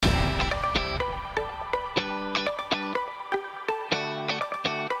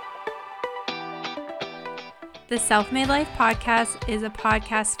The Self-Made Life podcast is a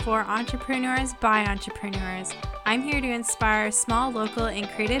podcast for entrepreneurs by entrepreneurs. I'm here to inspire small, local, and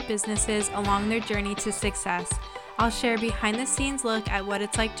creative businesses along their journey to success. I'll share behind-the-scenes look at what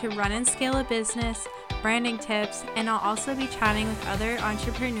it's like to run and scale a business, branding tips, and I'll also be chatting with other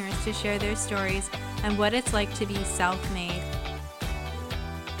entrepreneurs to share their stories and what it's like to be self-made.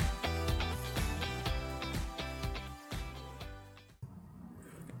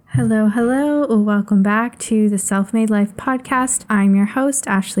 Hello. Welcome back to the Self-Made Life podcast. I'm your host,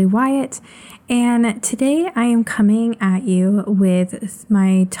 Ashley Wyatt, and today I am coming at you with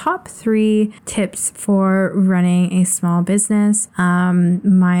my top 3 tips for running a small business.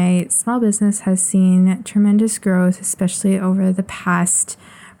 My small business has seen tremendous growth, especially over the past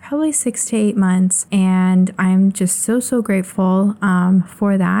probably 6 to 8 months. And I'm just so grateful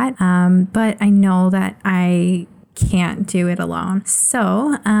for that. But I know that I can't do it alone.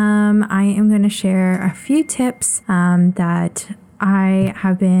 So I am going to share a few tips that I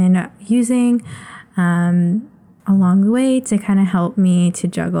have been using along the way to kind of help me to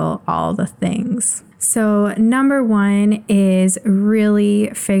juggle all the things. So number 1 is really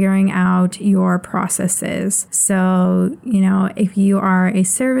figuring out your processes. So, if you are a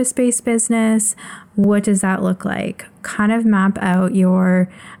service-based business, what does that look like? Kind of map out your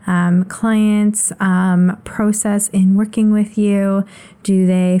clients' process in working with you. Do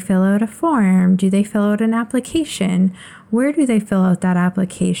they fill out a form? Do they fill out an application? Where do they fill out that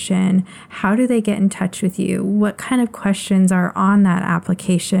application? How do they get in touch with you? What kind of questions are on that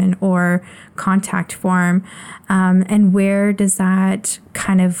application or contact form? And where does that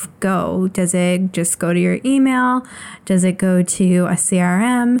kind of go? Does it just go to your email? Does it go to a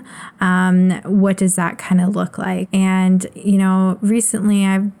CRM? What does that kind of look like? And, recently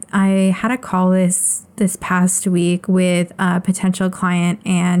I had a call this past week with a potential client,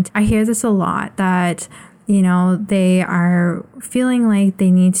 and I hear this a lot that they are feeling like they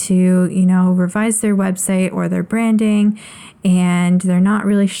need to, revise their website or their branding, and they're not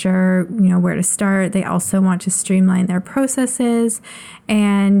really sure, where to start. They also want to streamline their processes,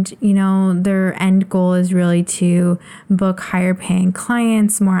 and, their end goal is really to book higher paying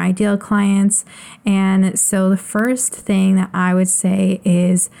clients, more ideal clients. And so the first thing that I would say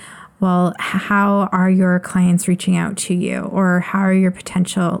is, well, how are your clients reaching out to you, or how are your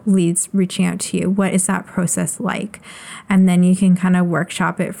potential leads reaching out to you? What is that process like? And then you can kind of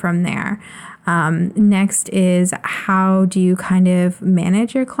workshop it from there. Next is, how do you kind of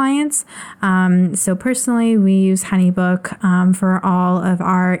manage your clients? So personally, we use HoneyBook for all of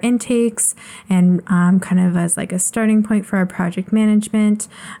our intakes and kind of as like a starting point for our project management.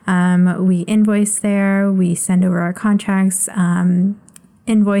 We invoice there, we send over our contracts,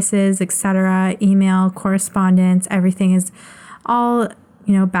 invoices, etc., email, correspondence, everything is all,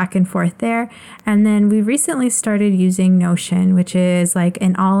 back and forth there. And then we recently started using Notion, which is like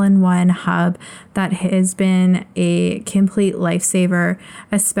an all-in-one hub that has been a complete lifesaver,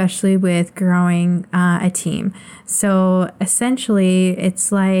 especially with growing a team. So essentially,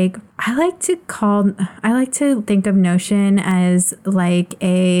 it's like, I like to think of Notion as like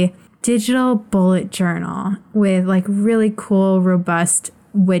a digital bullet journal with like really cool, robust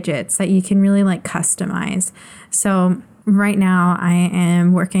widgets that you can really like customize. So right now I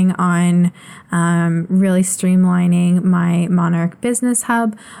am working on really streamlining my Monarch Business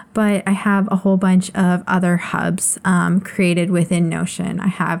Hub, but I have a whole bunch of other hubs created within Notion. I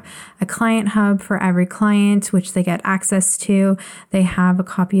have a client hub for every client, which they get access to. They have a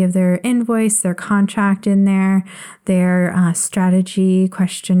copy of their invoice, their contract in there, their strategy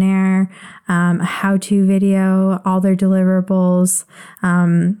questionnaire, a how-to video, all their deliverables,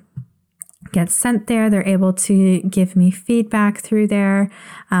 gets sent there. They're able to give me feedback through there,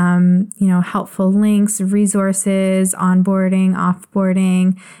 helpful links, resources, onboarding,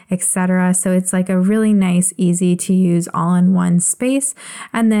 offboarding, etc. So it's like a really nice, easy to use all-in-one space.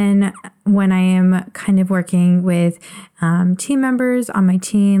 And then when I am kind of working with team members on my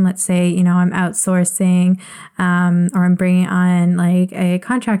team, let's say, I'm outsourcing or I'm bringing on like a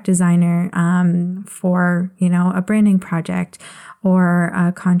contract designer for, a branding project,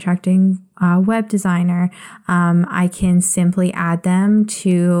 or contracting web designer, I can simply add them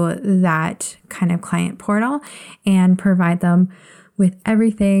to that kind of client portal and provide them with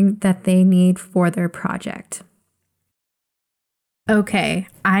everything that they need for their project. Okay,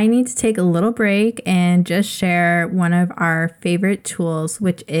 I need to take a little break and just share one of our favorite tools,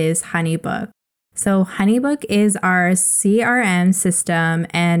 which is HoneyBook. So HoneyBook is our CRM system,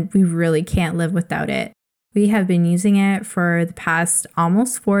 and we really can't live without it. We have been using it for the past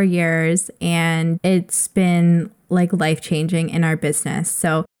almost 4 years, and it's been like life-changing in our business.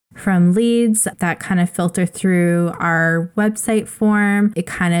 So from leads that kind of filter through our website form. It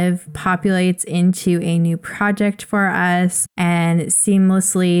kind of populates into a new project for us, and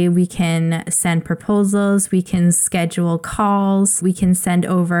seamlessly we can send proposals, we can schedule calls, we can send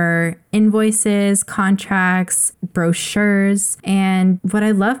over invoices, contracts, brochures. And what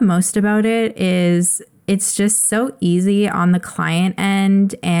I love most about it is it's just so easy on the client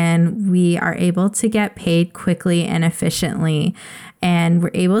end, and we are able to get paid quickly and efficiently. And we're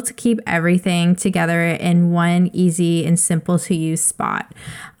able to keep everything together in one easy and simple to use spot.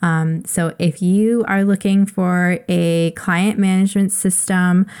 So if you are looking for a client management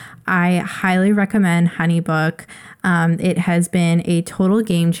system, I highly recommend HoneyBook. It has been a total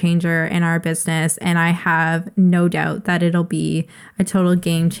game changer in our business, and I have no doubt that it'll be a total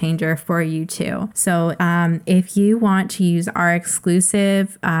game changer for you too. So if you want to use our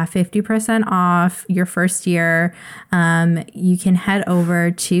exclusive 50% off your first year, you can head over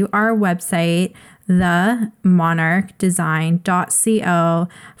to our website,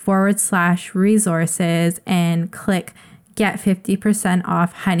 themonarchdesign.co/resources, and click get 50%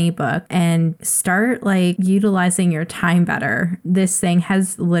 off HoneyBook and start utilizing your time better. This thing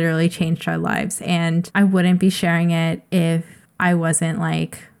has literally changed our lives, and I wouldn't be sharing it if I wasn't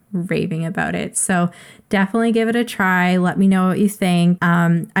raving about it. So definitely give it a try. Let me know what you think.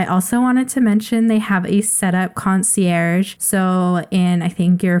 I also wanted to mention they have a setup concierge. So in, I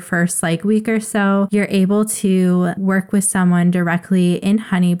think, your first week or so, you're able to work with someone directly in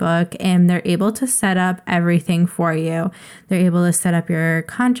HoneyBook, and they're able to set up everything for you. They're able to set up your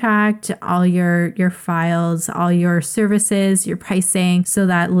contract, all your files, all your services, your pricing, so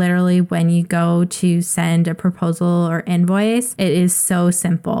that literally when you go to send a proposal or invoice, it is so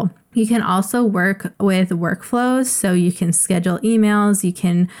simple. You can also work with workflows, so you can schedule emails, you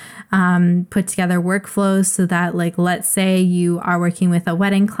can put together workflows so that let's say you are working with a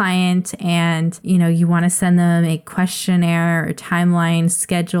wedding client and you want to send them a questionnaire or timeline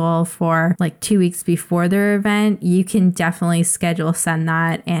schedule for 2 weeks before their event. You can definitely send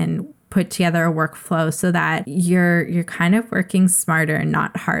that and put together a workflow so that you're kind of working smarter,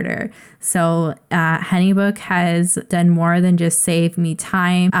 not harder. So HoneyBook has done more than just save me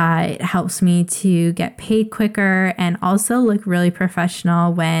time. It helps me to get paid quicker and also look really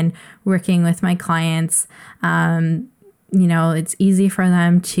professional when working with my clients. It's easy for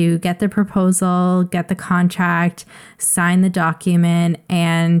them to get the proposal, get the contract, sign the document,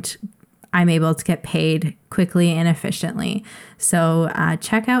 and I'm able to get paid quickly and efficiently. So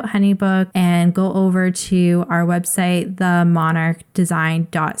check out HoneyBook and go over to our website,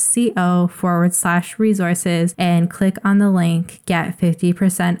 themonarchdesign.co/resources, and click on the link, get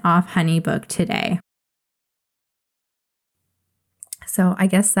 50% off HoneyBook today. So I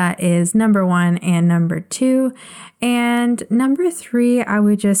guess that is number 1 and number 2. And number 3, I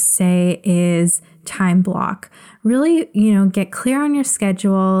would just say, is time block. Really, get clear on your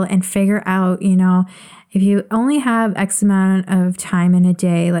schedule and figure out, if you only have X amount of time in a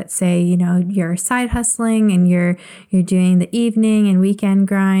day, let's say, you're side hustling and you're doing the evening and weekend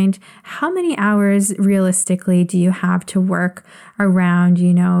grind, how many hours realistically do you have to work around,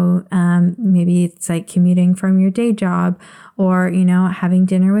 maybe it's commuting from your day job, or, having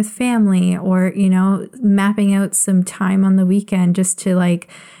dinner with family, or, mapping out some time on the weekend just to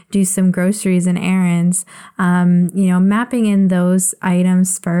do some groceries and errands, mapping in those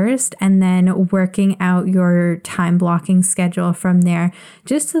items first and then working out your time blocking schedule from there,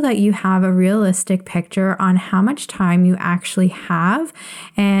 just so that you have a realistic picture on how much time you actually have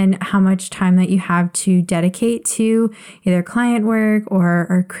and how much time that you have to dedicate to either client work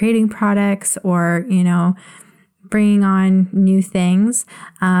or creating products or, bringing on new things,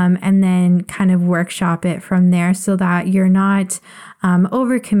 and then kind of workshop it from there so that you're not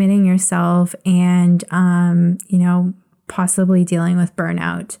overcommitting yourself and, possibly dealing with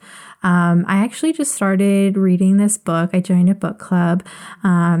burnout. I actually just started reading this book. I joined a book club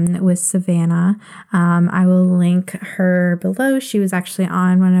with Savannah. I will link her below. She was actually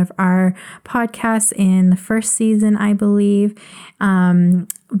on one of our podcasts in the first season, I believe,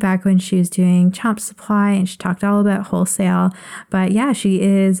 back when she was doing Chomp Supply, and she talked all about wholesale. But yeah,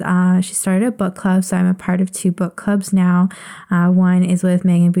 she started a book club, so I'm a part of 2 book clubs now. One is with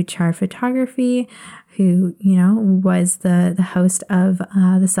Megan Bouchard Photography, who, was the host of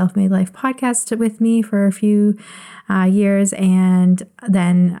the Self-Made Life podcast with me for a few years, and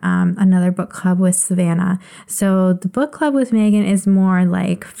then another book club with Savannah. So the book club with Megan is more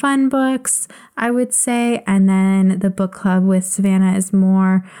fun books, I would say, and then the book club with Savannah is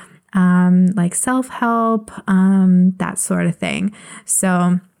more self-help, that sort of thing.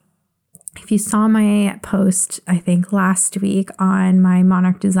 So if you saw my post, I think last week on my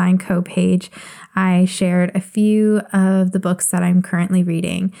Monarch Design Co. page, I shared a few of the books that I'm currently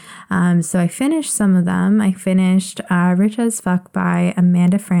reading. So I finished some of them. I finished Rich as Fuck by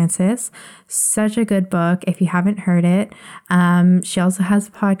Amanda Frances. Such a good book if you haven't heard it. She also has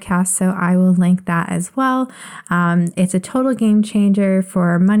a podcast, so I will link that as well. It's a total game changer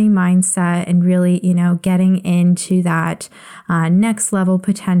for money mindset and really, getting into that next level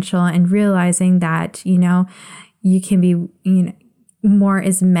potential and realizing that, you can be, more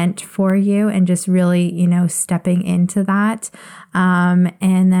is meant for you and just really, stepping into that.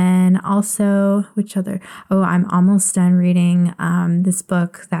 And then also, which other? Oh, I'm almost done reading this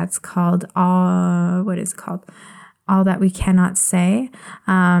book that's called All That We Cannot Say.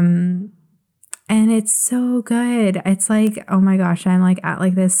 And it's so good. It's like, oh my gosh, I'm like at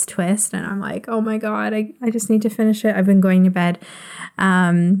like this twist and I'm like, oh my God, I just need to finish it. I've been going to bed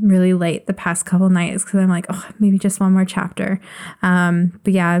really late the past couple nights because I'm like, oh, maybe just one more chapter.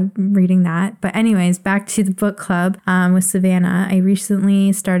 But yeah, reading that. But anyways, back to the book club with Savannah. I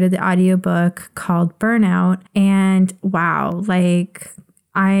recently started the audiobook called Burnout, and wow, like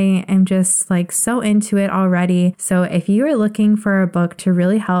I am just like so into it already. So if you are looking for a book to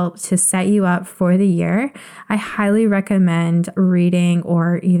really help to set you up for the year, I highly recommend reading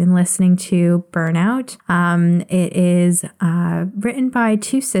or even listening to Burnout. It is written by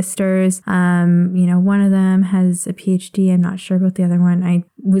two sisters. One of them has a PhD. I'm not sure about the other one. I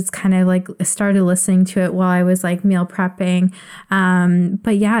was kind of like started listening to it while I was like meal prepping.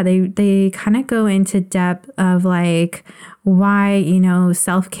 But yeah, they kind of go into depth of like why,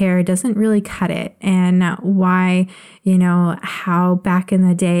 self-care doesn't really cut it, and why, how back in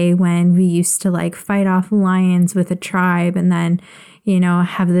the day when we used to like fight off lions with a tribe and then,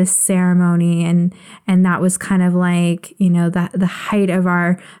 have this ceremony and that was kind of like, the height of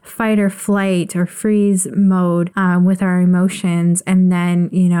our fight or flight or freeze mode with our emotions. And then,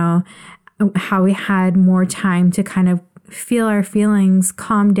 how we had more time to kind of feel our feelings,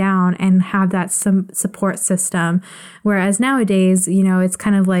 calm down, and have that support system. Whereas nowadays, it's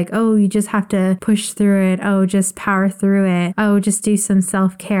kind of like, oh, you just have to push through it. Oh, just power through it. Oh, just do some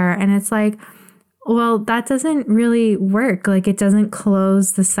self-care. And it's like, well, that doesn't really work. Like it doesn't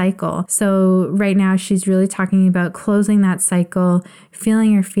close the cycle. So right now she's really talking about closing that cycle,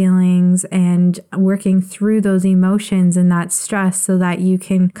 feeling your feelings and working through those emotions and that stress so that you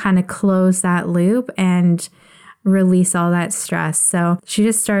can kind of close that loop and release all that stress. So she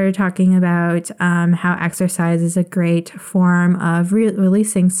just started talking about how exercise is a great form of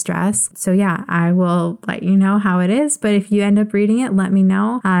releasing stress. So yeah, I will let you know how it is. But if you end up reading it, let me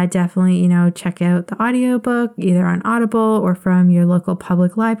know. Definitely, check out the audiobook either on Audible or from your local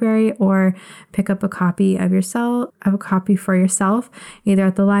public library, or pick up a copy for yourself, either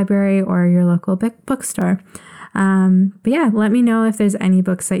at the library or your local bookstore. But yeah, let me know if there's any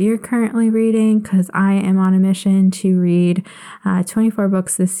books that you're currently reading, because I am on a mission to read 24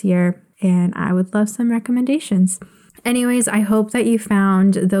 books this year, and I would love some recommendations. Anyways, I hope that you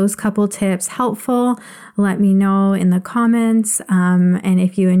found those couple tips helpful. Let me know in the comments. And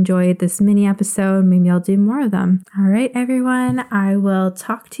if you enjoyed this mini episode, maybe I'll do more of them. All right, everyone, I will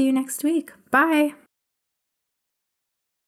talk to you next week. Bye.